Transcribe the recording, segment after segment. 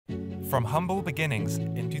From humble beginnings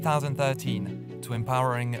in 2013 to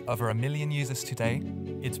empowering over 1 million users today,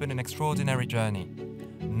 it's been an extraordinary journey.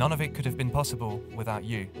 None of it could have been possible without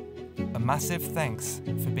you. A massive thanks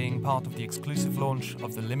for being part of the exclusive launch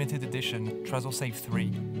of the limited edition Trezor Safe 3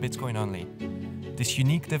 Bitcoin only. This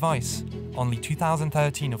unique device, only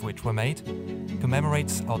 2013 of which were made,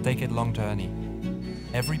 commemorates our decade-long journey.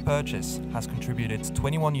 Every purchase has contributed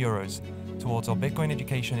 21 euros towards our Bitcoin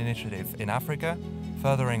education initiative in Africa,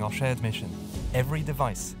 furthering our shared mission. Every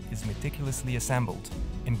device is meticulously assembled,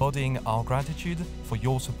 embodying our gratitude for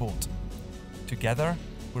your support. Together,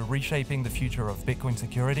 we're reshaping the future of Bitcoin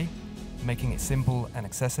security, making it simple and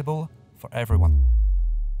accessible for everyone.